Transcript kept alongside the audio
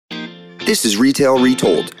This is Retail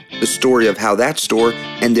Retold, the story of how that store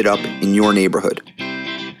ended up in your neighborhood.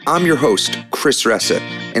 I'm your host, Chris Ressa,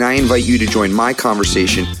 and I invite you to join my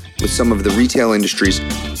conversation with some of the retail industry's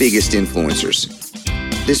biggest influencers.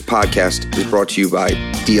 This podcast is brought to you by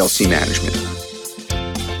DLC Management.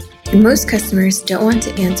 When most customers don't want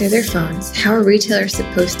to answer their phones, how are retailers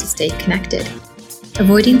supposed to stay connected?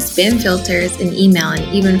 Avoiding spam filters and email and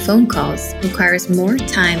even phone calls requires more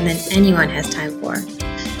time than anyone has time for.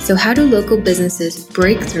 So how do local businesses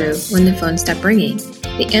break through when the phones stop ringing?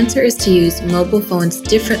 The answer is to use mobile phones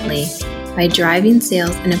differently by driving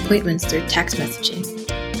sales and appointments through text messaging.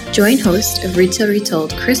 Join host of Retail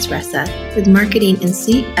Retold, Chris Ressa, with marketing and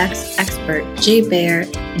CX expert Jay Baer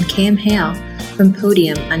and Cam Hale from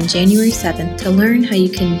Podium on January 7th to learn how you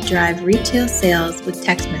can drive retail sales with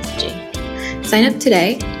text messaging. Sign up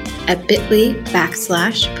today at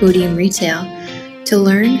bit.ly/Podium Retail to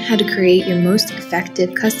learn how to create your most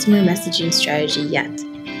effective customer messaging strategy yet.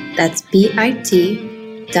 That's bit.ly/Podium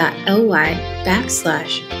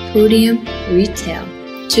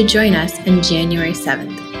Retail to join us on January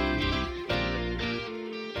 7th.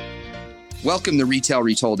 Welcome to Retail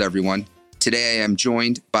Retold, everyone. Today I am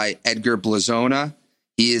joined by Edgar Blazona.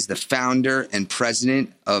 He is the founder and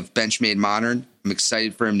president of Benchmade Modern. I'm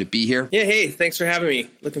excited for him to be here. Yeah, hey, thanks for having me.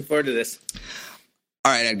 Looking forward to this.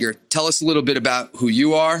 All right, Edgar, tell us a little bit about who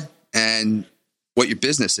you are and what your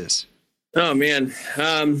business is. Oh, man,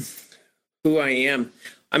 who I am.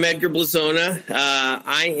 I'm Edgar Blazona.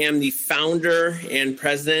 I am the founder and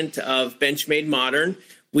president of Benchmade Modern.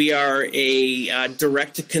 We are a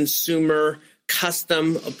direct-to-consumer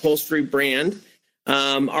custom upholstery brand.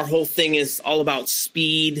 Our whole thing is all about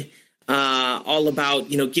speed, all about,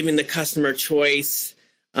 giving the customer choice,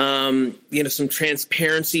 some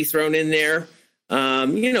transparency thrown in there. A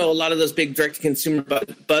lot of those big direct-to-consumer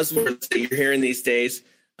buzzwords that you're hearing these days.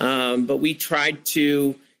 But we tried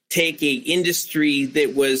to take a industry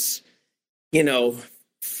that was,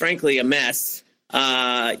 frankly, a mess,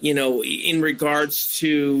 in regards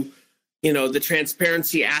to, the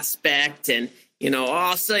transparency aspect and,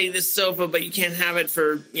 I'll sell you this sofa, but you can't have it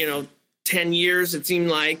for, 10 years, it seemed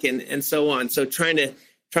like, and so on. So trying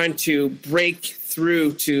to break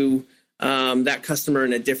through to that customer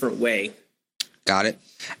in a different way. Got it.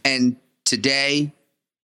 And today,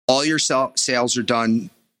 all your sales are done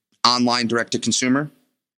online, direct to consumer?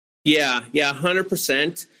 Yeah,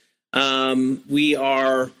 100%. We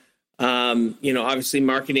are, obviously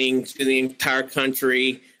marketing to the entire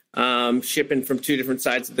country, shipping from 2 different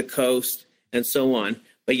sides of the coast, and so on.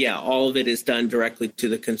 But yeah, all of it is done directly to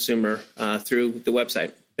the consumer through the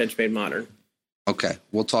website, Benchmade Modern. Okay.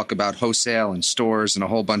 We'll talk about wholesale and stores and a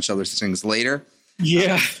whole bunch of other things later.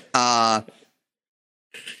 Yeah.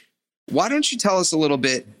 Why don't you tell us a little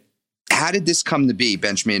bit, how did this come to be,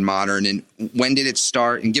 Benchmade Modern, and when did it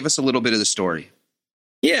start? And give us a little bit of the story.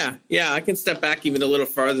 Yeah, I can step back even a little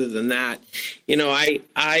farther than that. I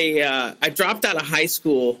dropped out of high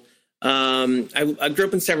school. I grew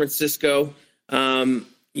up in San Francisco. I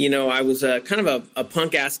was kind of a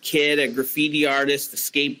punk-ass kid, a graffiti artist, a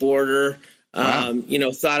skateboarder, wow.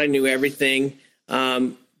 Thought I knew everything.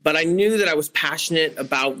 But I knew that I was passionate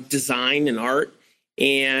about design and art,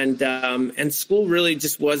 and school really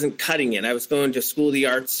just wasn't cutting it. I was going to School of the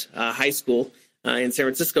Arts high school in San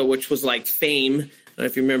Francisco, which was like Fame. I don't know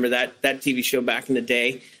if you remember that TV show back in the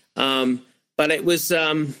day. But it was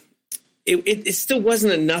it still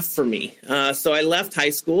wasn't enough for me. So I left high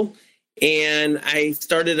school and I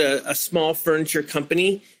started a small furniture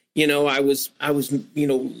company. I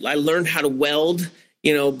learned how to weld,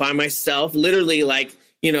 by myself, literally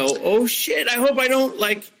oh shit, I hope I don't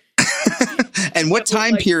And what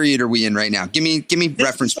time period are we in right now? Give me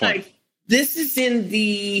reference point. This is in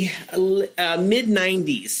the mid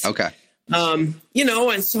 90s. Okay. And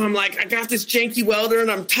so I'm like, I got this janky welder and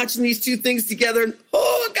I'm touching these two things together. And,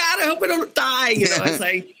 oh God, I hope I don't die. As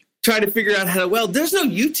I try to figure out how to weld. There's no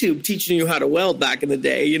YouTube teaching you how to weld back in the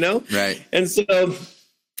day, Right. And so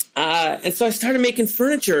I started making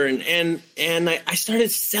furniture and I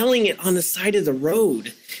started selling it on the side of the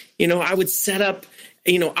road. I would set up,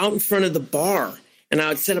 out in front of the bar. And I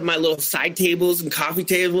would set up my little side tables and coffee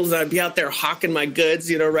tables. And I'd be out there hawking my goods,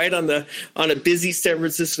 right on a busy San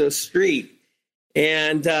Francisco street.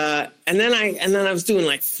 And then I was doing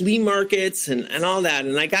flea markets and all that.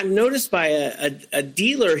 And I got noticed by a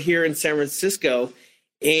dealer here in San Francisco,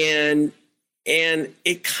 and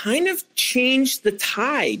it kind of changed the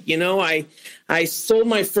tide. I sold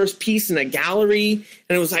my first piece in a gallery,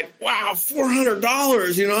 and it was like, wow, $400.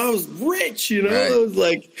 I was rich. Right. I was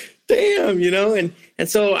like, damn, and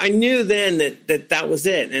so I knew then that was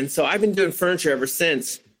it. And so I've been doing furniture ever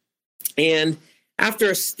since. And after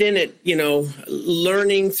a stint at,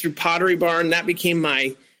 learning through Pottery Barn, that became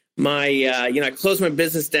my I closed my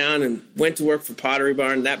business down and went to work for Pottery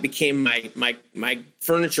Barn. That became my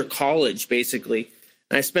furniture college, basically.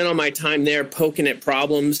 And I spent all my time there poking at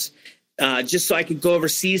problems, just so I could go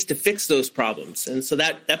overseas to fix those problems. And so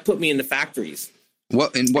that put me into factories.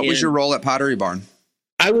 What was your role at Pottery Barn?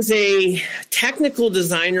 I was a technical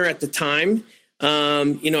designer at the time.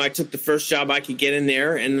 I took the first job I could get in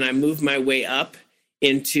there, and then I moved my way up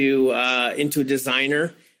into a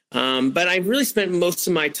designer. But I really spent most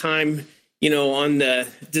of my time, on the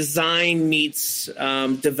design meets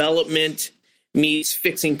development meets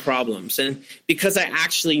fixing problems. And because I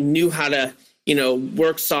actually knew how to,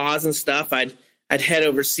 work saws and stuff, I'd head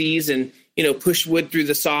overseas and, push wood through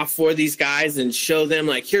the saw for these guys and show them,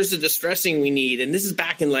 like, here's the distressing we need. And this is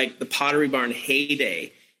back in like the Pottery Barn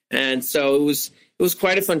heyday. And so it was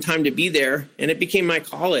quite a fun time to be there, and it became my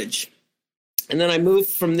college. And then I moved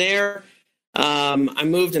from there. I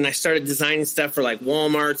moved and I started designing stuff for like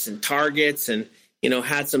Walmarts and Targets, and,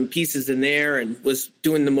 had some pieces in there, and was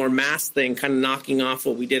doing the more mass thing, kind of knocking off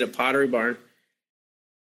what we did at Pottery Barn.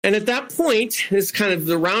 And at that point, this is kind of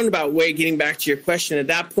the roundabout way, getting back to your question. At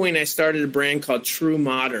that point, I started a brand called True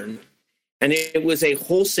Modern, and it was a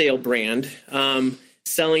wholesale brand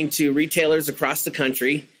selling to retailers across the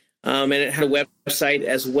country, and it had a website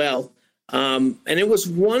as well. And it was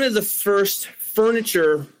one of the first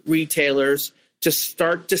furniture retailers to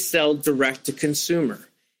start to sell direct to consumer.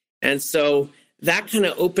 And so that kind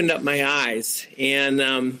of opened up my eyes. And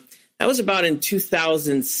that was about in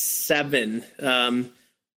 2007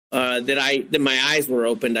 that my eyes were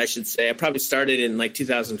opened, I should say. I probably started in like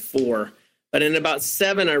 2004. But in about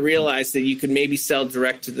 2007, I realized that you could maybe sell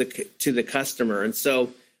direct to the customer. And so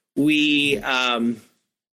we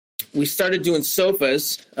started doing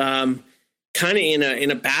sofas, kind of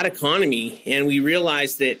in a bad economy, and we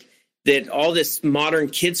realized that all this modern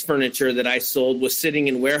kids furniture that I sold was sitting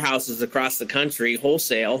in warehouses across the country,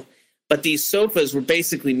 wholesale, but these sofas were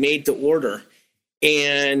basically made to order,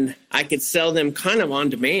 and I could sell them kind of on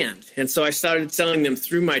demand. And so I started selling them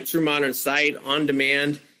through my True Modern site on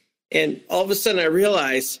demand, and all of a sudden I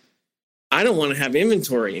realized I don't want to have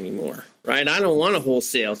inventory anymore, right? I don't want to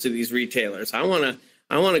wholesale to these retailers. I want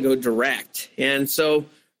to go direct. And so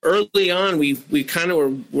early on, we kind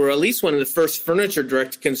of were at least one of the first furniture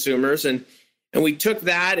direct to consumers, and we took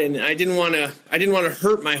that, and I didn't want to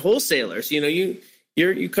hurt my wholesalers.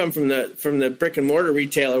 You come from the brick and mortar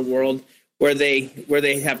retailer world where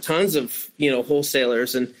they have tons of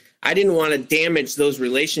wholesalers, and I didn't want to damage those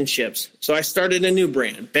relationships. So I started a new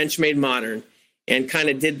brand, Benchmade Modern, and kind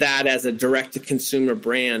of did that as a direct to consumer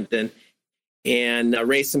brand, and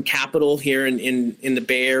raised some capital here in the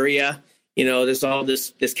Bay Area. There's all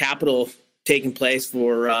this capital taking place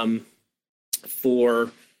for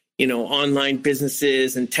online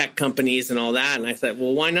businesses and tech companies and all that. And I thought,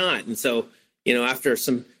 well, why not? And so, after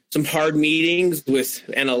some hard meetings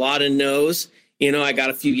and a lot of no's, I got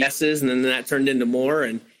a few yeses, and then that turned into more.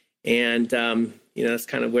 And that's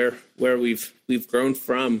kind of where we've grown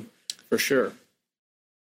from, for sure.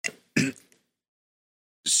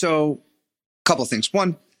 So, a couple of things.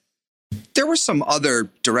 One, there were some other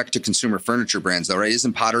direct-to-consumer furniture brands, though, right?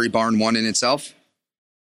 Isn't Pottery Barn one in itself?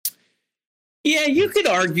 Yeah, you could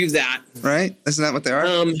argue that. Right? Isn't that what they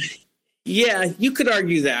are? Yeah, you could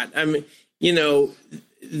argue that. I mean,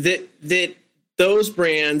 that those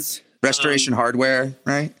brands... Restoration Hardware,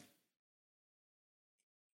 right?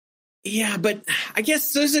 Yeah, but I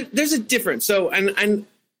guess there's a difference. So, and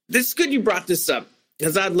this is good you brought this up,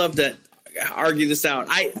 because I'd love to argue this out.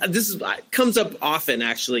 This comes up often,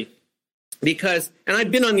 actually. Because, and I've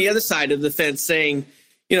been on the other side of the fence saying,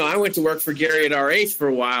 I went to work for Gary at RH for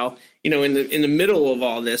a while, in the middle of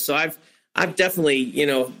all this. So I've definitely,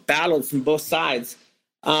 battled from both sides.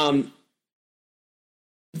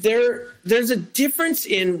 There's a difference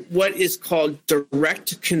in what is called direct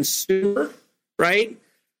to consumer, right?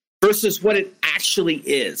 Versus what it actually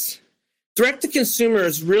is. Direct to consumer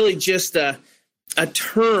is really just a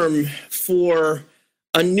term for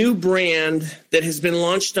a new brand that has been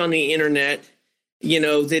launched on the internet,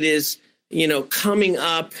 that is, coming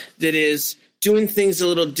up, that is doing things a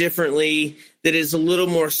little differently, that is a little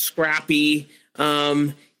more scrappy,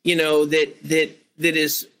 that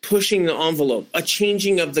is pushing the envelope, a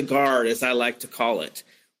changing of the guard, as I like to call it.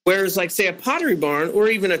 Whereas, like, say, a Pottery Barn or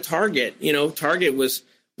even a Target, Target was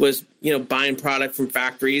buying product from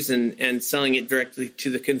factories and selling it directly to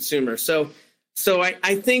the consumer. So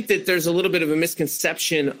I think that there's a little bit of a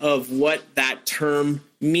misconception of what that term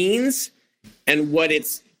means and what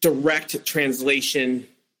its direct translation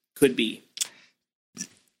could be.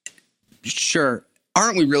 Sure.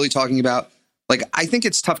 Aren't we really talking about, like, I think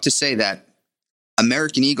it's tough to say that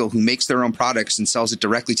American Eagle, who makes their own products and sells it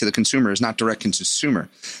directly to the consumer, is not direct consumer.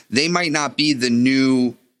 They might not be the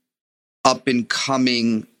new up and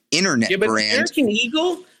coming internet brand. American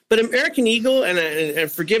Eagle,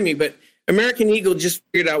 and forgive me, but American Eagle just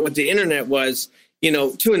figured out what the internet was,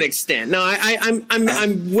 to an extent. Now,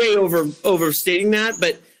 I'm way overstating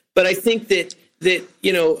that, but I think that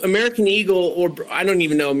American Eagle, or I don't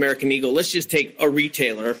even know American Eagle. Let's just take a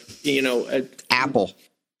retailer, Apple.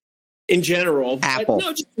 In general, Apple.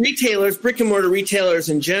 No, just retailers, brick and mortar retailers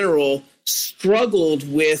in general,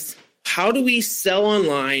 struggled with how do we sell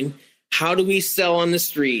online? How do we sell on the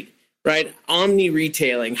street? Right? Omni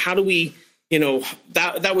retailing. How do we,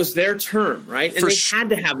 that was their term, right? And they had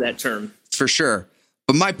to have that term. For sure.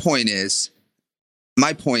 But my point is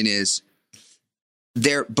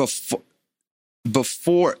there before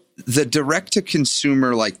the direct to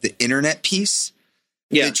consumer, like the internet piece,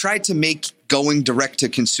 they tried to make going direct to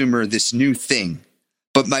consumer this new thing.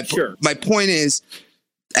 But my point is,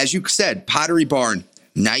 as you said, Pottery Barn,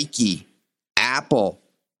 Nike, Apple,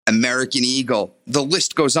 American Eagle, the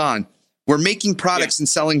list goes on. We're making products and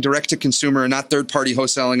selling direct to consumer and not third party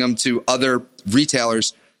wholesaling them to other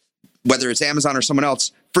retailers, whether it's Amazon or someone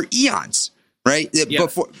else, for eons. Right. Yeah.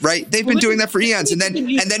 They've been doing that for eons. And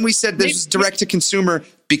then we said there's direct to consumer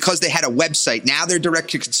because they had a website. Now they're direct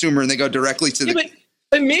to consumer and they go directly to the.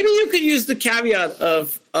 But maybe you could use the caveat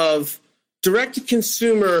of direct to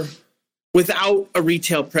consumer without a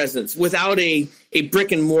retail presence, without a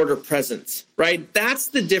brick and mortar presence. Right. That's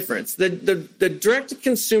the difference. The direct to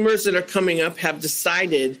consumers that are coming up have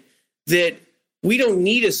decided that we don't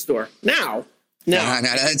need a store now. No,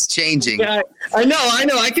 that's changing. Yeah, I know.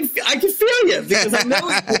 I can feel you because I know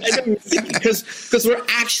because we're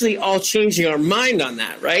actually all changing our mind on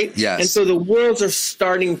that, right? Yes. And so the worlds are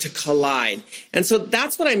starting to collide, and so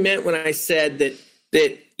that's what I meant when I said that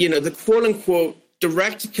the quote unquote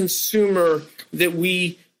direct to consumer that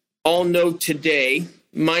we all know today,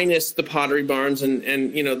 minus the Pottery Barns and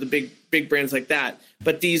the big brands like that,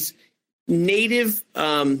 but these native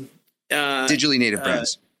digitally native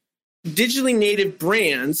brands. Digitally native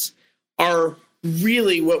brands are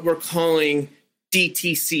really what we're calling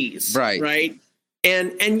DTCs, right?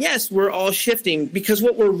 And yes, we're all shifting because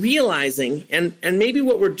what we're realizing, and maybe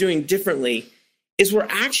what we're doing differently, is we're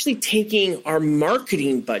actually taking our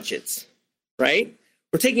marketing budgets, right?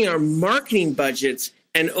 We're taking our marketing budgets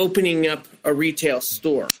and opening up a retail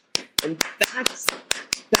store, and that's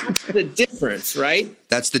the difference, right?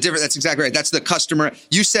 That's the difference. That's exactly right. That's the customer.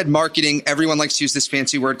 You said marketing. Everyone likes to use this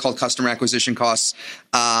fancy word called customer acquisition costs.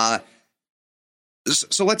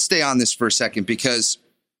 So let's stay on this for a second because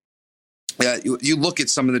you look at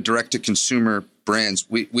some of the direct-to-consumer brands.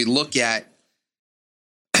 We look at,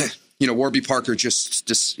 Warby Parker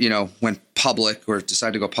just went public or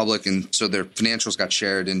decided to go public, and so their financials got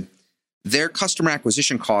shared, and their customer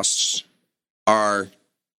acquisition costs are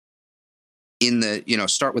in the,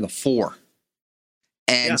 start with a 4.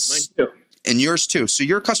 And, mine too. And yours too. So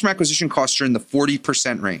your customer acquisition costs are in the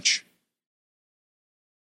 40% range.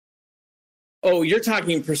 Oh, you're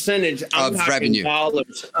talking percentage. I'm talking revenue.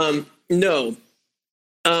 Dollars. No.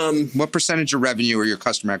 What percentage of revenue are your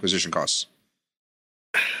customer acquisition costs?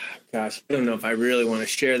 Gosh, I don't know if I really want to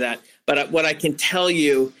share that. But what I can tell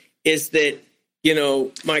you is that,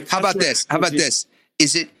 my How about this?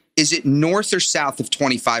 Is it north or south of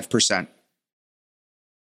 25%?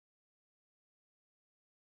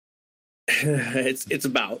 It's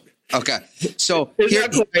about. Okay, so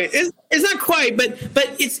it's not quite, but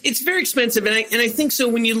it's very expensive, and I think so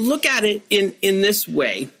when you look at it in this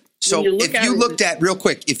way. So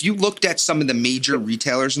if you looked at some of the major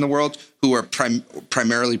retailers in the world who are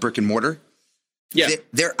primarily brick and mortar,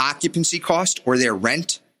 their occupancy cost or their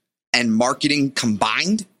rent and marketing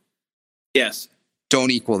combined,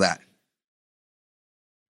 don't equal that.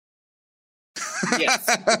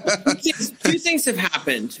 Yes, two things have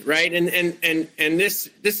happened, right? And this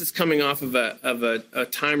is coming off of a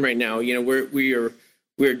time right now.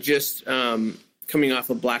 We're just coming off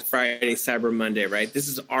of Black Friday, Cyber Monday, right? This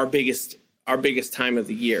is our biggest time of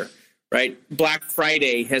the year, right? Black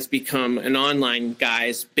Friday has become an online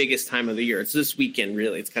guy's biggest time of the year. It's this weekend,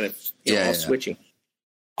 really. It's kind of all switching.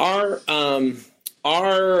 Our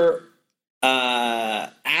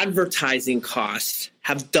advertising costs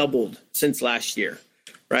have doubled since last year,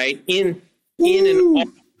 right? In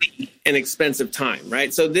an expensive time,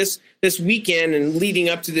 right? So this weekend and leading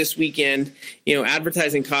up to this weekend,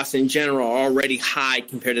 advertising costs in general are already high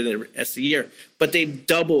compared to the rest of the year, but they've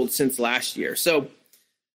doubled since last year. So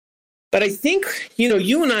But I think,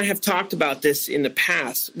 you and I have talked about this in the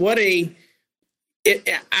past.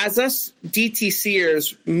 As us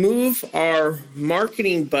DTCers move our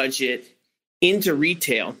marketing budget into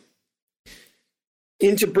retail,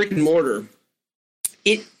 into brick and mortar,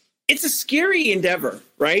 it's a scary endeavor,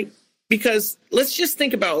 right? Because let's just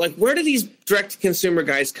think about, where do these direct-to-consumer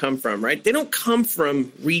guys come from, right? They don't come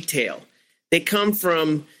from retail. They come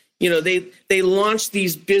from, they launch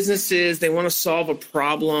these businesses. They want to solve a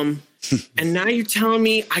problem. And now you're telling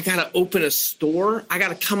me I got to open a store? I got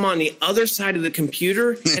to come on the other side of the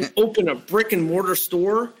computer and open a brick and mortar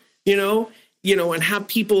store, and have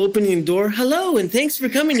people opening the door. Hello, and thanks for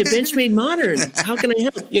coming to Benchmade Modern. How can I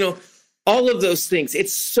help? All of those things.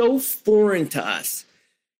 It's so foreign to us.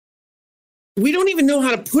 We don't even know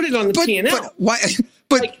how to put it on the P&L. But why?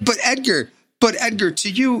 But Edgar, to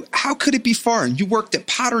you, how could it be foreign? You worked at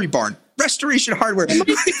Pottery Barn, Restoration Hardware. It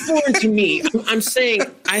might be foreign to me. I'm saying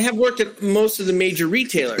I have worked at most of the major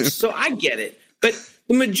retailers, so I get it. But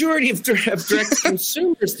the majority of direct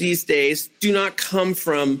consumers these days do not come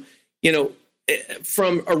from,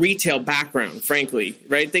 from a retail background, frankly,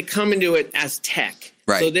 right? They come into it as tech.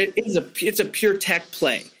 Right. So it's a pure tech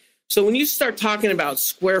play. So when you start talking about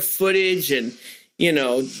square footage and,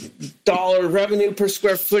 dollar revenue per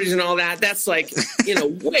square footage and all that, that's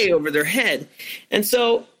way over their head. And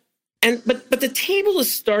so, but the table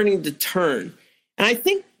is starting to turn. And I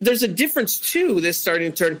think there's a difference too, that's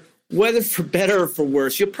starting to turn, whether for better or for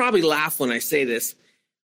worse. You'll probably laugh when I say this.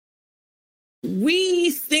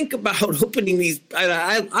 We think about opening these,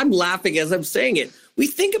 I'm laughing as I'm saying it. We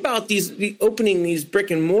think about opening these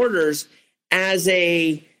brick and mortars as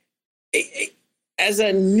a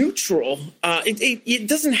neutral. It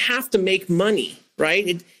doesn't have to make money,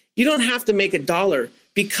 right? You don't have to make $1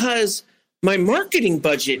 because my marketing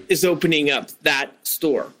budget is opening up that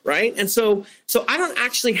store, right? And so I don't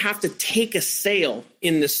actually have to take a sale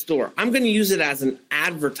in the store. I'm going to use it as an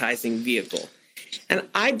advertising vehicle. And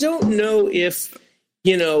I don't know if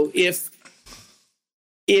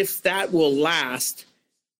that will last,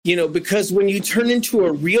 because when you turn into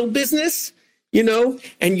a real business,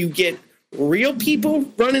 and you get real people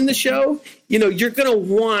running the show, you're going to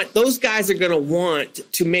want, those guys are going to want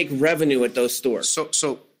to make revenue at those stores.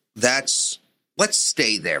 So let's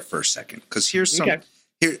stay there for a second, because here's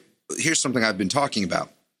something I've been talking about.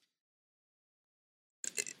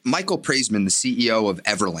 Michael Praisman, the CEO of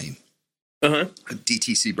Everlane, a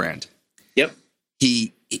DTC brand. Yep.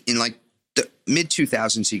 He, in the mid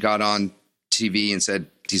 2000s, he got on TV and said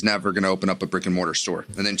he's never going to open up a brick and mortar store.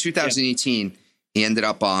 And then 2018, he ended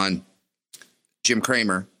up on Jim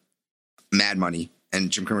Cramer, Mad Money. And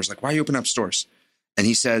Jim Cramer's like, why are you opening up stores? And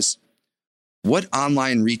he says, what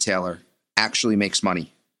online retailer actually makes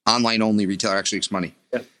money? Online only retailer actually makes money.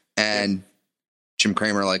 Yeah. And Jim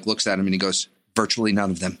Cramer looks at him and he goes, virtually none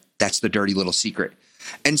of them. That's the dirty little secret.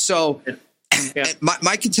 And so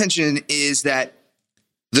my contention is that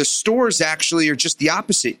the stores actually are just the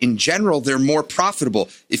opposite. In general, they're more profitable.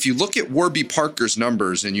 If you look at Warby Parker's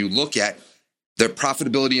numbers and you look at the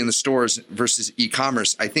profitability in the stores versus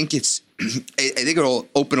e-commerce, I think it'll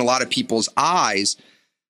open a lot of people's eyes.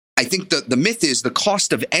 I think the myth is the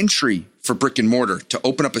cost of entry for brick and mortar to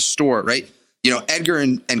open up a store, right? Edgar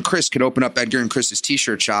and Chris could open up Edgar and Chris's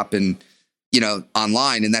t-shirt shop and,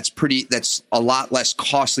 online, and that's a lot less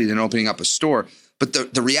costly than opening up a store. But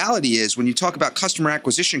the reality is, when you talk about customer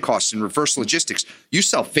acquisition costs and reverse logistics, you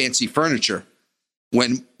sell fancy furniture.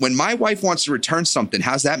 When my wife wants to return something,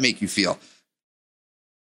 how's that make you feel?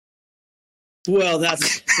 Well,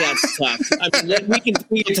 that's tough. I mean,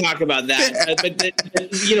 we can talk about that.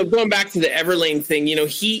 But going back to the Everlane thing,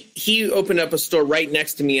 he opened up a store right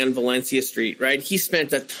next to me on Valencia Street, right? He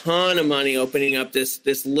spent a ton of money opening up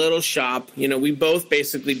this little shop. We both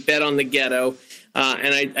basically bet on the ghetto,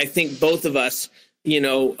 and I think both of us,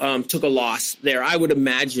 took a loss there, I would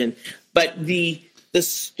imagine. But the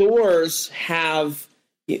stores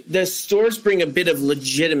bring a bit of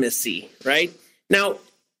legitimacy, right? Now,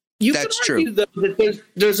 you could argue that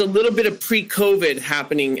there's a little bit of pre-COVID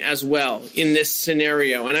happening as well in this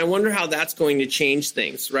scenario, and I wonder how that's going to change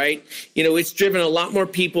things, right? It's driven a lot more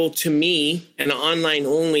people to me, an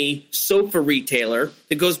online-only sofa retailer.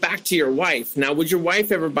 That goes back to your wife. Now, would your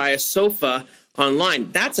wife ever buy a sofa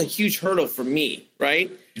online? That's a huge hurdle for me,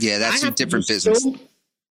 right? Yeah, that's a different business.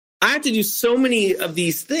 I have to do so many of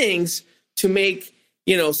these things to make,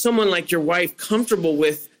 someone like your wife comfortable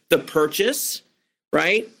with the purchase,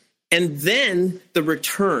 right? And then the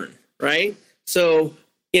return, right? So,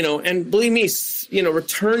 and believe me,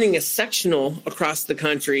 returning a sectional across the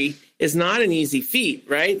country is not an easy feat,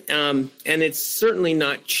 right? And it's certainly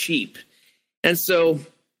not cheap. And so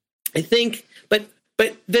I think, but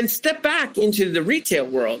then step back into the retail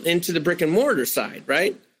world, into the brick and mortar side,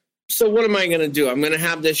 right? So what am I going to do? I'm going to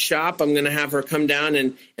have this shop. I'm going to have her come down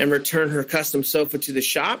and return her custom sofa to the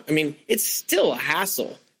shop. I mean, it's still a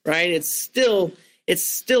hassle, right? It's still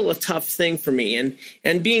a tough thing for me.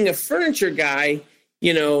 And being a furniture guy,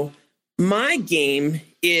 my game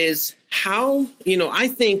is how, I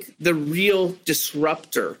think the real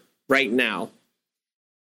disruptor right now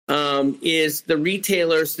is the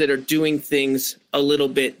retailers that are doing things a little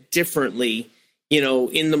bit differently,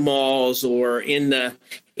 in the malls or in the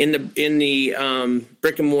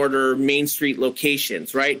brick and mortar Main Street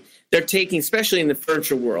locations, right? They're taking, especially in the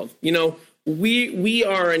furniture world, we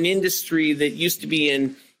are an industry that used to be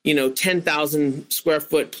in, 10,000 square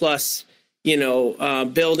foot plus,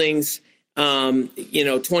 buildings,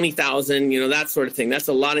 20,000, that sort of thing. That's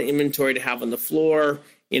a lot of inventory to have on the floor,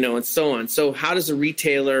 and so on. So how does a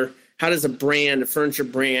brand, a furniture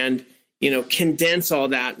brand, condense all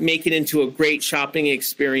that, make it into a great shopping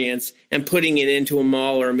experience and putting it into a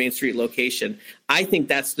mall or a Main Street location? I think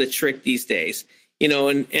that's the trick these days,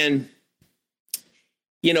 my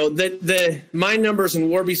numbers and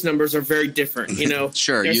Warby's numbers are very different,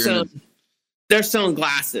 Sure. They're selling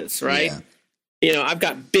glasses, right? Yeah. I've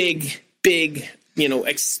got big,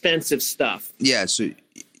 expensive stuff. Yeah. So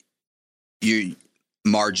your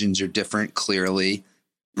margins are different, clearly,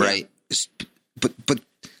 right? Yeah. But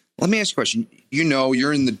let me ask you a question.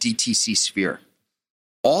 You're in the DTC sphere.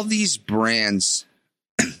 All these brands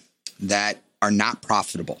that are not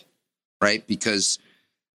profitable, right? Because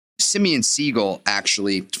Simeon Siegel,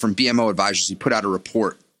 actually, from BMO Advisors, he put out a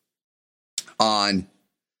report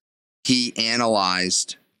he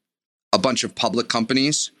analyzed a bunch of public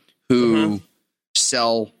companies who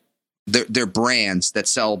sell their brands that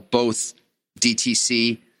sell both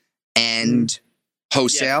DTC and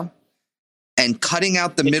wholesale, and cutting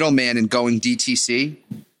out the middleman and going DTC.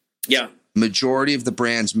 Yeah. Majority of the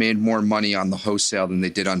brands made more money on the wholesale than they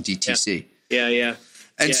did on DTC. Yeah.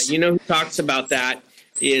 And who talks about that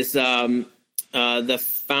is the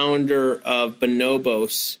founder of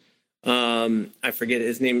Bonobos. I forget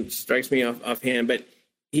his name, strikes me offhand, but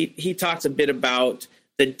he talks a bit about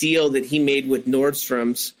the deal that he made with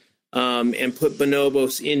Nordstrom's and put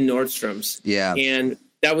Bonobos in Nordstrom's. Yeah. And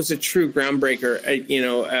that was a true groundbreaker,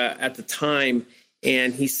 at the time.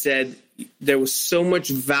 And he said there was so much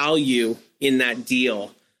value in that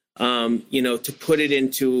deal, to put it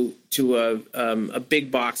into a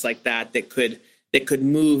big box like that could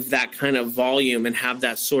move that kind of volume and have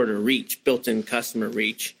that sort of reach, built-in customer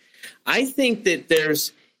reach. I think that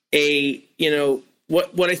there's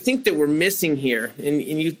what I think that we're missing here, and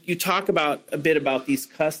you talk about a bit about these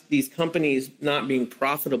companies not being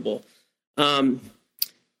profitable, and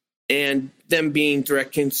them being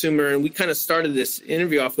direct consumer, and we kind of started this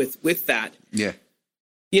interview off with that. Yeah.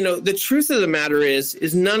 The truth of the matter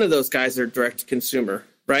is none of those guys are direct consumer,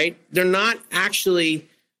 right? They're not actually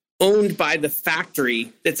owned by the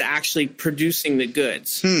factory that's actually producing the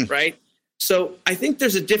goods, right? So I think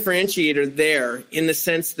there's a differentiator there in the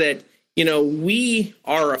sense that, we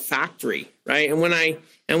are a factory, right? And when I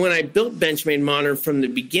built Benchmade Modern from the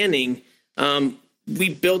beginning,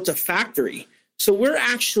 we built a factory. So we're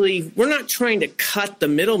not trying to cut the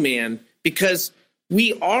middleman, because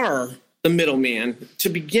we are the middleman to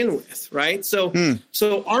begin with, right? So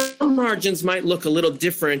our margins might look a little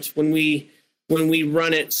different when we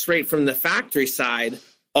run it straight from the factory side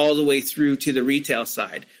all the way through to the retail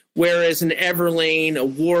side. Whereas an Everlane, a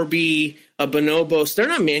Warby, a Bonobos, they're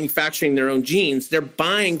not manufacturing their own jeans. They're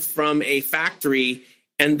buying from a factory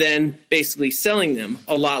and then basically selling them,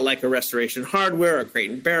 a lot like a Restoration Hardware, a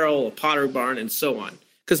Crate and Barrel, a Pottery Barn, and so on.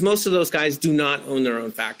 Because most of those guys do not own their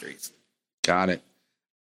own factories. Got it.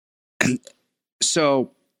 And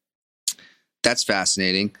so that's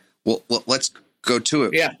fascinating. Well, let's go to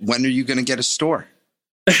it. Yeah. When are you going to get a store?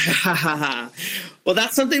 Well,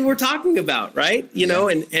 that's something we're talking about, right?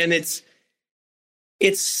 And it's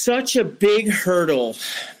such a big hurdle,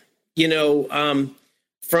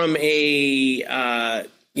 from a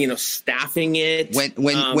staffing it.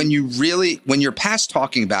 When you're past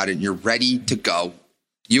talking about it and you're ready to go,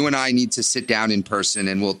 you and I need to sit down in person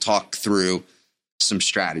and we'll talk through some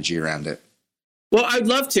strategy around it. Well, I'd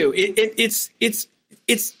love to. It's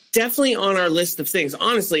definitely on our list of things.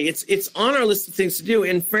 Honestly, it's on our list of things to do.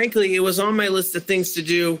 And frankly, it was on my list of things to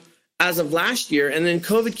do as of last year. And then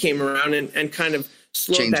COVID came around and kind of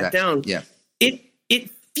slowed that down. Yeah. It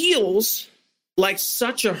feels like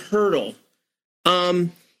such a hurdle,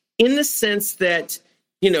 in the sense that,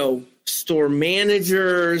 store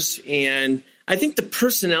managers and I think the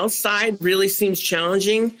personnel side really seems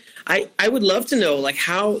challenging. I would love to know, like,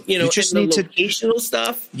 how, you know, You just the need to- locational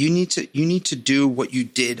stuff. You need to do what you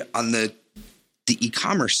did on the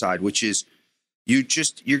e-commerce side, which is you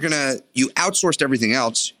outsourced everything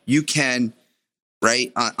else. You can,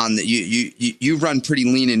 right, on the you run pretty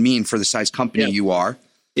lean and mean for the size company you are.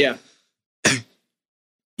 Yeah.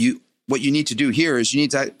 What you need to do here is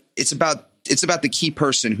it's about the key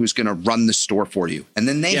person who's going to run the store for you, and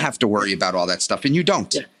then they have to worry about all that stuff, and you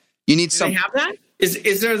don't. Yeah. You need Do they have that?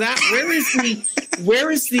 Is there that?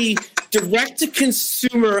 Where is the direct to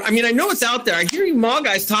consumer? I mean, I know it's out there. I hear you mall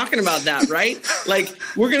guys talking about that, right? Like,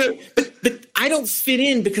 but I don't fit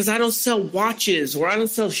in because I don't sell watches, or I don't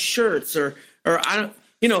sell shirts, or I don't,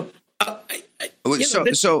 you know.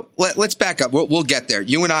 So let's back up. We'll get there.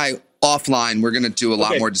 You and I offline, we're going to do a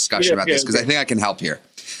lot more discussion about this because I think I can help here.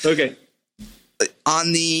 Okay.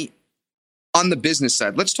 On the business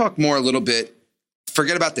side, let's talk more a little bit.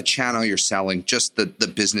 Forget about the channel you're selling, just the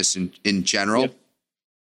business in general. Yep.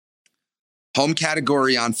 Home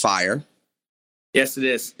category on fire. Yes, it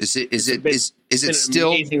is. Is it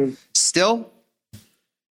still?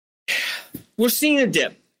 We're seeing a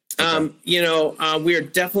dip. Okay. We are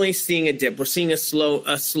definitely seeing a dip. We're seeing a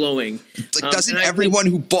slowing. Like, doesn't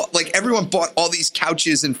everyone bought all these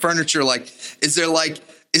couches and furniture? Like, is there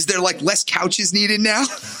less couches needed now?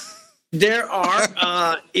 There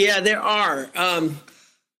are. There are.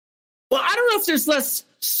 Well, I don't know if there's less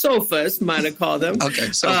sofas, might I call them.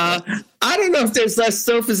 Okay. So I don't know if there's less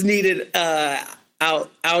sofas needed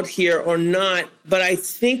out here or not, but I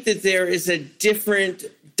think that there is a different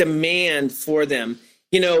demand for them.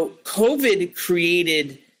 You know, COVID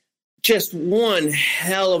created just one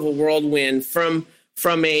hell of a whirlwind from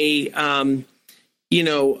a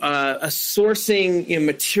sourcing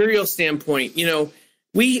material standpoint. You know,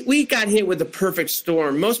 we got hit with the perfect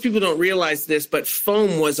storm. Most people don't realize this, but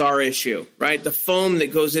foam was our issue, right? The foam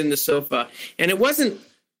that goes in the sofa, and it wasn't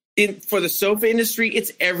for the sofa industry.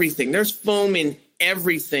 It's everything. There's foam in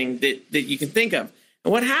everything that you can think of.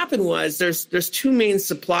 And what happened was there's two main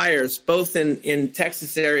suppliers, both in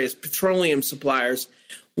Texas areas, petroleum suppliers.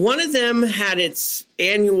 One of them had its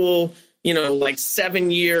annual,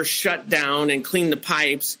 7-year shutdown and clean the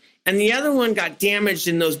pipes. And the other one got damaged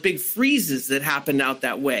in those big freezes that happened out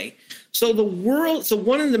that way. So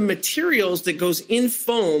one of the materials that goes in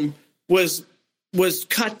foam was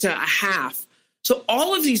cut to a half. So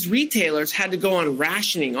all of these retailers had to go on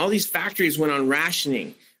rationing. All these factories went on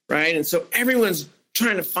rationing, right? And so everyone's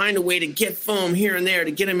trying to find a way to get foam here and there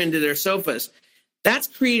to get them into their sofas. That's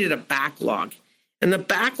created a backlog. And the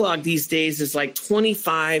backlog these days is like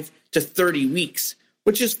 25 to 30 weeks,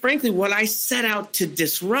 which is frankly what I set out to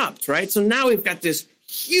disrupt, right? So now we've got this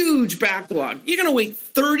huge backlog. You're going to wait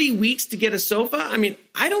 30 weeks to get a sofa? I mean,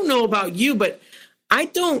 I don't know about you, but I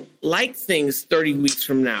don't like things 30 weeks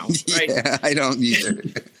from now, right? Yeah, I don't either.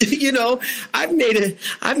 I've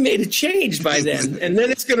made a change by then, and then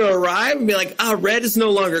it's going to arrive and be like, red is no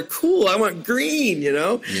longer cool. I want green,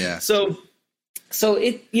 Yeah. So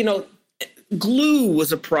it, glue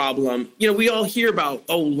was a problem. We all hear about,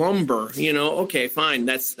 lumber, okay, fine.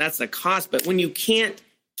 That's a cost. But when you can't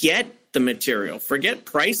get the material, forget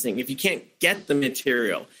pricing. If you can't get the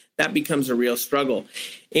material, that becomes a real struggle.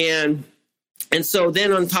 And so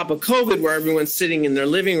then on top of COVID, where everyone's sitting in their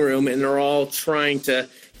living room and they're all trying to,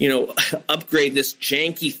 upgrade this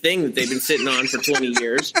janky thing that they've been sitting on for 20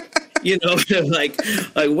 years, like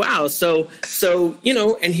wow. So,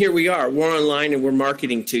 and here we are, we're online and we're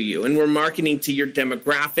marketing to you, and we're marketing to your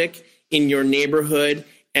demographic in your neighborhood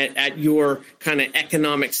at your kind of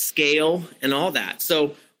economic scale and all that.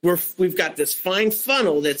 So we've got this fine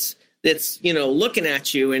funnel that's looking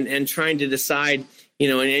at you and trying to decide,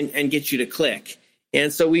 and get you to click.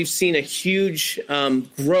 And so we've seen a huge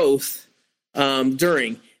growth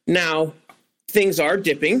during. Now, things are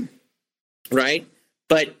dipping, right?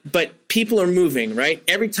 But people are moving, right?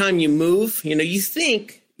 Every time you move, you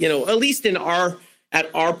think, at least at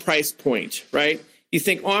our price point, right? You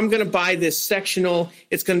think, I'm going to buy this sectional.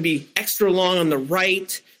 It's going to be extra long on the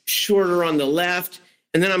right, shorter on the left.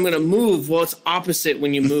 And then I'm going to move. Well, it's opposite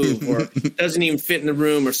when you move, or it doesn't even fit in the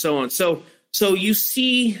room, or so on. So you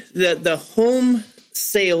see that the home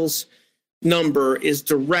sales number is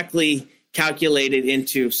directly calculated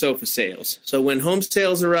into sofa sales. So when home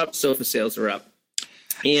sales are up, sofa sales are up.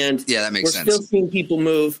 And yeah, that makes sense. We're still seeing people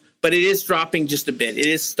move, but it is dropping just a bit. It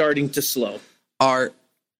is starting to slow. Are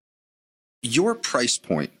your price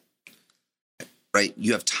point, right?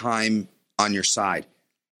 You have time on your side.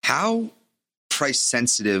 How price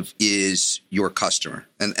sensitive is your customer?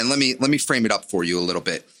 And let me frame it up for you a little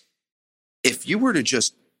bit. If you were to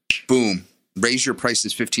just boom, raise your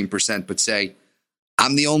prices 15%, but say,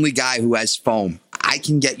 I'm the only guy who has foam. I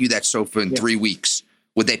can get you that sofa in 3 weeks.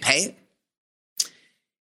 Would they pay it?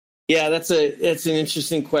 Yeah, that's an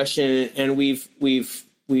interesting question, and we've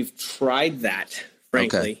tried that,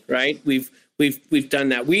 frankly, right? We've done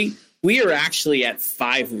that. We are actually at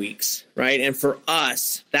 5 weeks, right? And for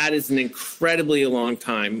us, that is an incredibly long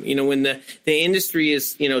time. When the industry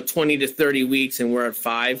is 20 to 30 weeks and we're at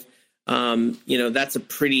 5, that's a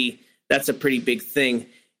pretty big thing.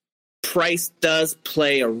 Price does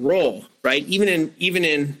play a role, right?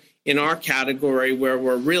 Even in our category where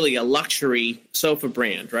we're really a luxury sofa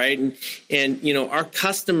brand, right? And our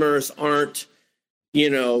customers aren't,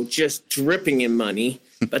 just dripping in money,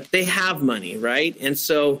 but they have money, right? And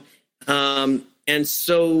so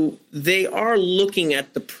they are looking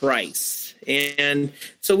at the price. And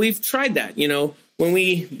so we've tried that, when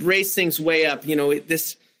we raise things way up,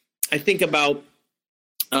 I think about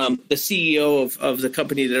the CEO of the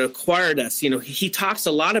company that acquired us. He talks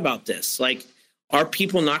a lot about this, like, are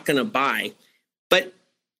people not going to buy? But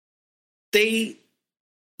they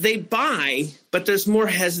buy, but there's more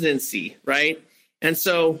hesitancy, right? And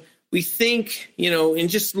so we think, in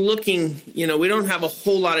just looking, we don't have a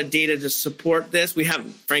whole lot of data to support this. We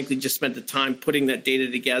haven't, frankly, just spent the time putting that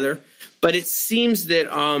data together. But it seems that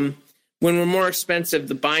when we're more expensive,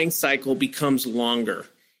 the buying cycle becomes longer.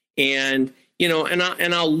 And,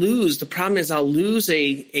 I'll lose. The problem is I'll lose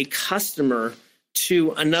a customer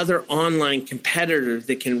to another online competitor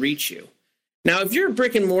that can reach you. Now, if you're a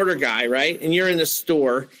brick and mortar guy, right, and you're in the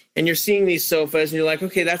store and you're seeing these sofas and you're like,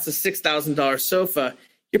 okay, that's a $6,000 sofa,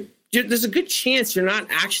 there's a good chance you're not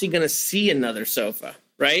actually going to see another sofa,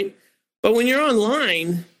 right? But when you're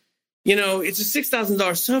online, it's a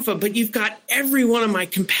 $6,000 sofa, but you've got every one of my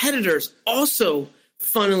competitors also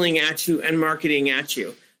funneling at you and marketing at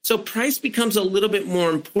you. So price becomes a little bit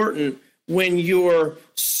more important when you're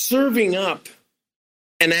serving up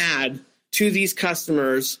an ad to these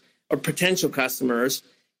customers or potential customers,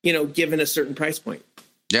 given a certain price point.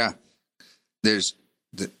 Yeah. There's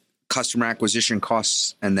the customer acquisition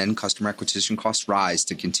costs, and then customer acquisition costs rise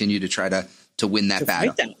to continue to try to win that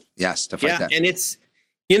battle. Yes, to fight that. And it's,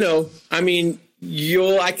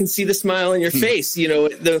 I can see the smile on your face.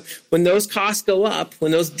 When those costs go up,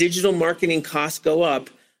 when those digital marketing costs go up,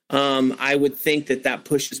 I would think that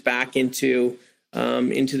pushes back into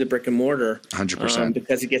the brick and mortar, 100%,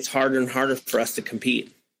 because it gets harder and harder for us to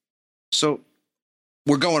compete. So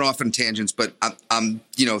we're going off on tangents, but I'm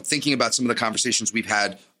thinking about some of the conversations we've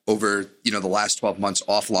had over the last 12 months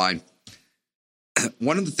offline.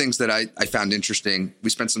 One of the things that I found interesting, we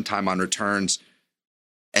spent some time on returns,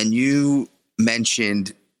 and you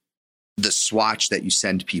mentioned the swatch that you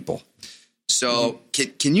send people. So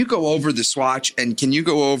can you go over the swatch, and can you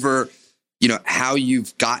go over how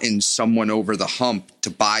you've gotten someone over the hump to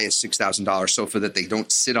buy a $6,000 sofa that they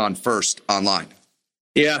don't sit on first online?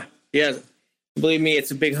 Yeah. Believe me,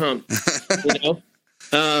 it's a big hump. Just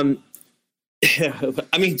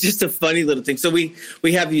a funny little thing. So we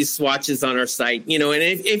have these swatches on our site, and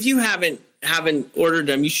if you haven't ordered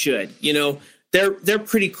them, you should. They're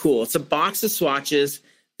pretty cool. It's a box of swatches.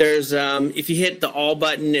 There's if you hit the all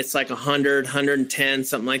button, it's like 100, 110,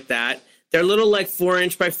 something like that. They're little, like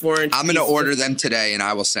 4-inch by 4-inch. I'm going to order them today, and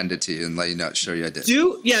I will send it to you and let you know, show you I did.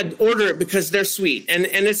 Order it, because they're sweet. And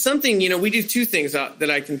it's something, we do two things that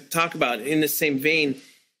I can talk about in the same vein.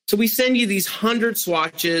 So we send you these 100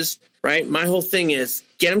 swatches, right? My whole thing is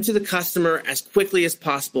get them to the customer as quickly as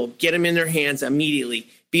possible. Get them in their hands immediately.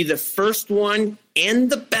 Be the first one and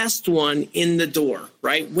the best one in the door,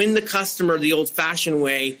 right? Win the customer the old-fashioned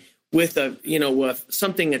way with a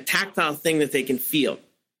tactile thing that they can feel.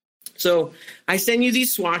 So I send you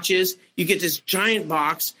these swatches. You get this giant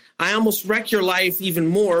box. I almost wreck your life even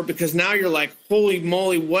more, because now you're like, holy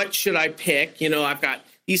moly, what should I pick? I've got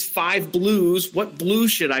these 5 blues. What blue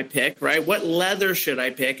should I pick, right? What leather should I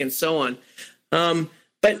pick, and so on.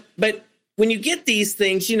 But when you get these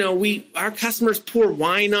things, our customers pour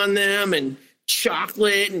wine on them and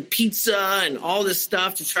chocolate and pizza and all this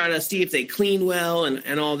stuff to try to see if they clean well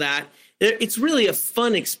and all that. It's really a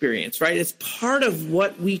fun experience, right? It's part of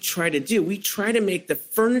what we try to do. We try to make the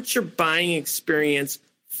furniture buying experience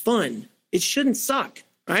fun. It shouldn't suck,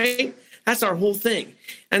 right? That's our whole thing.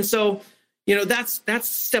 And so, that's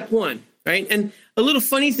step one, right? And a little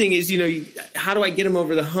funny thing is, how do I get them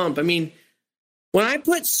over the hump? I mean, when I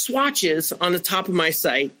put swatches on the top of my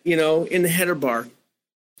site, in the header bar,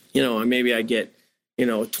 maybe I get, a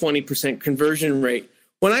 20% conversion rate.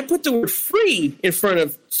 When I put the word free in front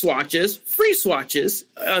of swatches, free swatches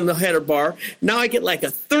on the header bar, now I get like a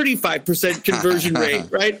 35% conversion rate,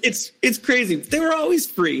 right? It's crazy. They were always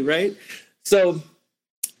free, right? So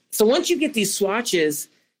once you get these swatches,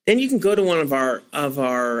 then you can go to one of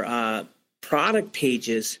our product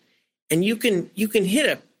pages, and you can hit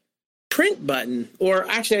a print button, or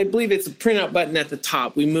actually I believe it's a printout button at the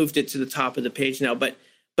top. We moved it to the top of the page now, but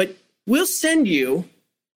we'll send you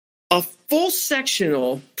a full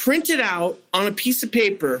sectional printed out on a piece of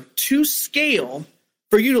paper to scale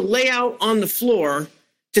for you to lay out on the floor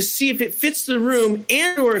to see if it fits the room,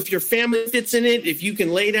 and or if your family fits in it, if you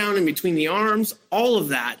can lay down in between the arms, all of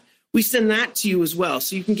that. We send that to you as well,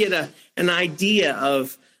 so you can get an idea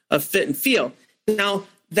of fit and feel. Now,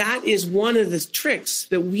 that is one of the tricks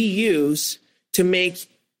that we use to make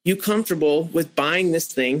you comfortable with buying this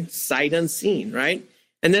thing sight unseen, right?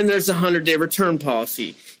 And then there's a 100-day return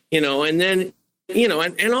policy, and then,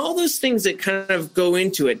 and all those things that kind of go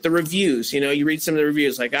into it. The reviews, you read some of the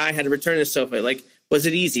reviews, like, I had to return this sofa. Like, was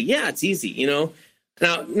it easy? Yeah, it's easy, Now,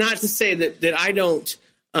 not to say that I don't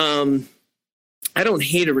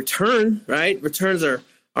hate a return, right? Returns are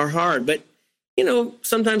hard, but,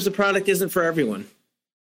 sometimes the product isn't for everyone.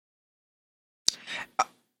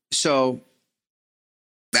 So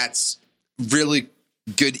that's really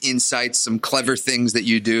good insights, some clever things that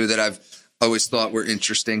you do that I've always thought were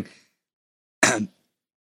interesting. I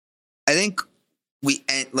think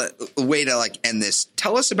a way to end this.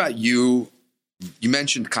 Tell us about you. You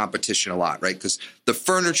mentioned competition a lot, right? Because the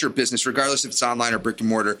furniture business, regardless if it's online or brick and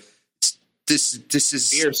mortar, this is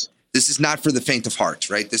fierce. This is not for the faint of heart,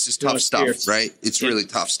 right? This is tough stuff, fierce. Right? It's really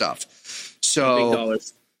tough stuff. So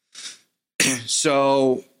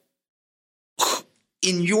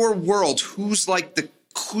in your world, who's the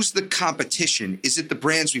competition? Is it the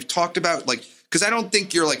brands we've talked about? Because I don't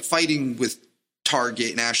think you're fighting with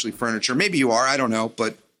Target and Ashley Furniture. Maybe you are. I don't know,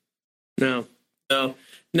 but no. I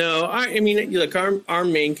mean, look, our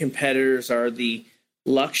main competitors are the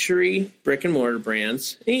luxury brick and mortar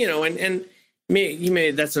brands. And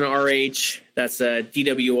that's an RH, that's a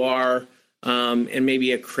DWR, and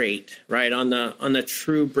maybe a Crate, right, on the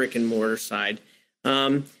true brick and mortar side.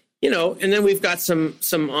 And then we've got some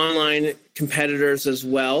online competitors as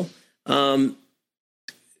well.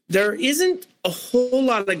 There isn't a whole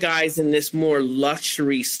lot of guys in this more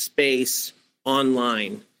luxury space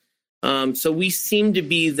online. So we seem to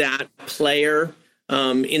be that player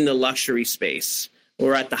in the luxury space,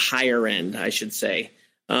 or at the higher end, I should say.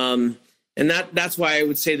 And that's why I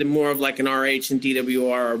would say that more of an RH and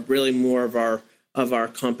DWR are really more of our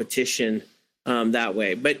competition that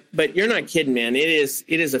way. But you're not kidding, man. It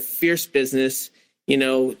is a fierce business.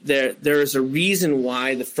 There is a reason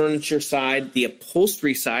why the furniture side, the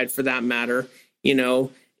upholstery side, for that matter,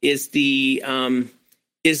 is the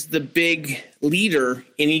big leader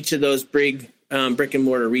in each of those big brick and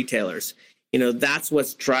mortar retailers. That's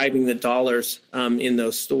what's driving the dollars in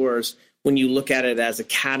those stores when you look at it as a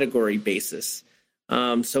category basis.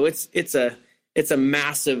 So it's a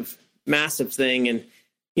massive thing, and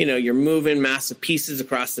you're moving massive pieces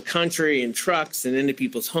across the country in trucks and into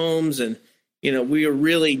people's homes, and we are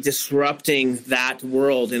really disrupting that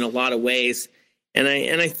world in a lot of ways. And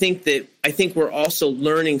I think we're also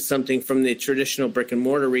learning something from the traditional brick and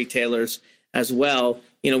mortar retailers as well.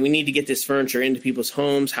 We need to get this furniture into people's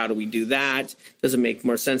homes. How do we do that? Does it make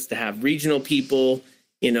more sense to have regional people?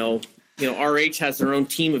 RH has their own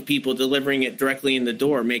team of people delivering it directly in the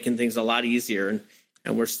door, making things a lot easier.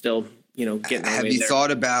 And we're still, getting our way there. Have you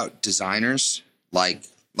thought about designers? My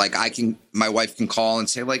wife can call and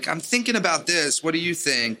say, I'm thinking about this. What do you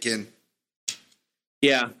think? And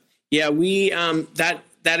yeah, we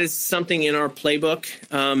that is something in our playbook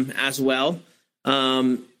as well.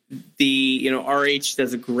 RH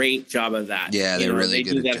does a great job of that. Yeah, they're really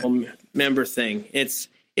good. They do that whole member thing. It's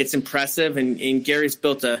impressive, and Gary's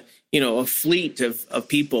built a fleet of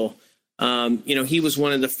people. He was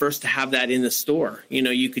one of the first to have that in the store.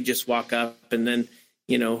 You could just walk up, and then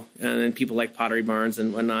and then people like Pottery Barns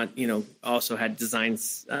and whatnot, also had design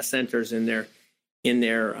centers in their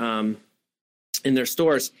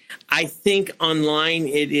stores. I think online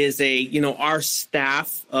it is our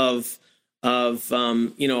staff of our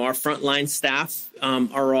frontline staff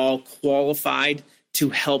are all qualified to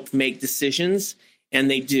help make decisions,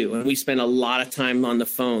 and they do. And we spend a lot of time on the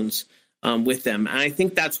phones with them. And I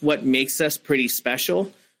think that's what makes us pretty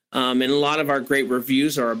special. And a lot of our great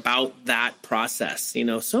reviews are about that process.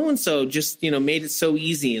 So-and-so just, made it so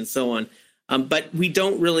easy and so on. But we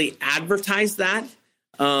don't really advertise that.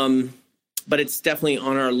 But it's definitely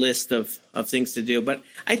on our list of things to do. But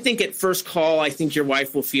I think at first call, I think your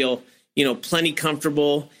wife will feel, plenty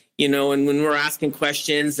comfortable, and when we're asking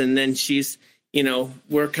questions, and then she's,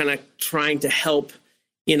 we're kind of trying to help,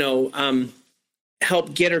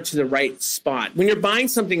 help get her to the right spot. When you're buying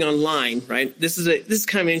something online, right? This is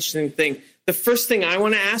kind of an interesting thing. The first thing I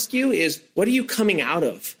want to ask you is, what are you coming out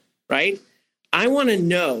of, right? I want to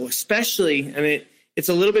know, especially, and it's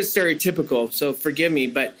a little bit stereotypical, so forgive me,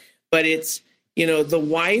 but it's, the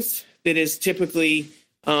wife that is typically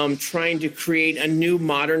trying to create a new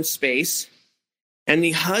modern space, and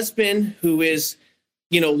the husband who is,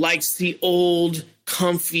 likes the old,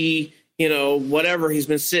 comfy, whatever he's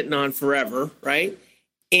been sitting on forever, right?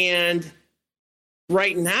 And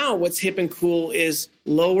right now, what's hip and cool is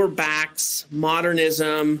lower backs,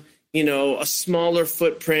 modernism, a smaller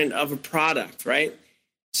footprint of a product, right?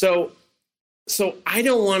 So I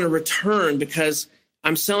don't want to return because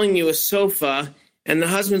I'm selling you a sofa, and the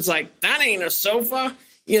husband's like, that ain't a sofa,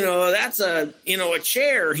 that's a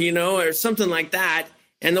chair, or something like that.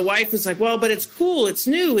 And the wife is like, well, but it's cool, it's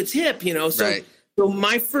new, it's hip, So, right. So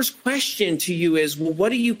my first question to you is, well,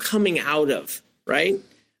 what are you coming out of, right?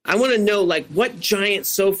 I want to know, what giant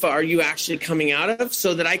sofa are you actually coming out of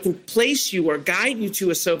so that I can place you or guide you to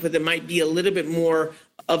a sofa that might be a little bit more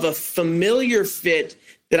of a familiar fit,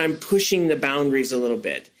 that I'm pushing the boundaries a little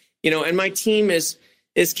bit, and my team is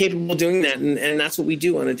capable of doing that. And that's what we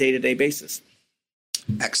do on a day-to-day basis.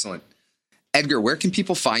 Excellent. Edgar, where can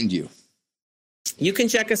people find you? You can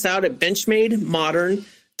check us out at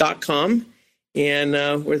benchmademodern.com,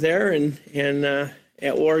 and we're there, and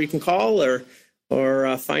or you can call or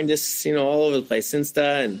find us, all over the place,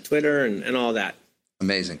 Insta and Twitter and all that.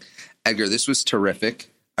 Amazing. Edgar, this was terrific.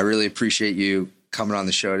 I really appreciate you coming on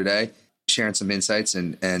the show today, sharing some insights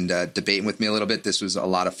and debating with me a little bit. This was a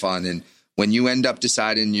lot of fun. And when you end up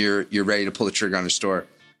deciding you're ready to pull the trigger on a store,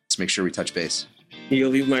 let's make sure we touch base.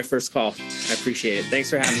 You'll be my first call. I appreciate it. Thanks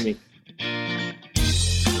for having me.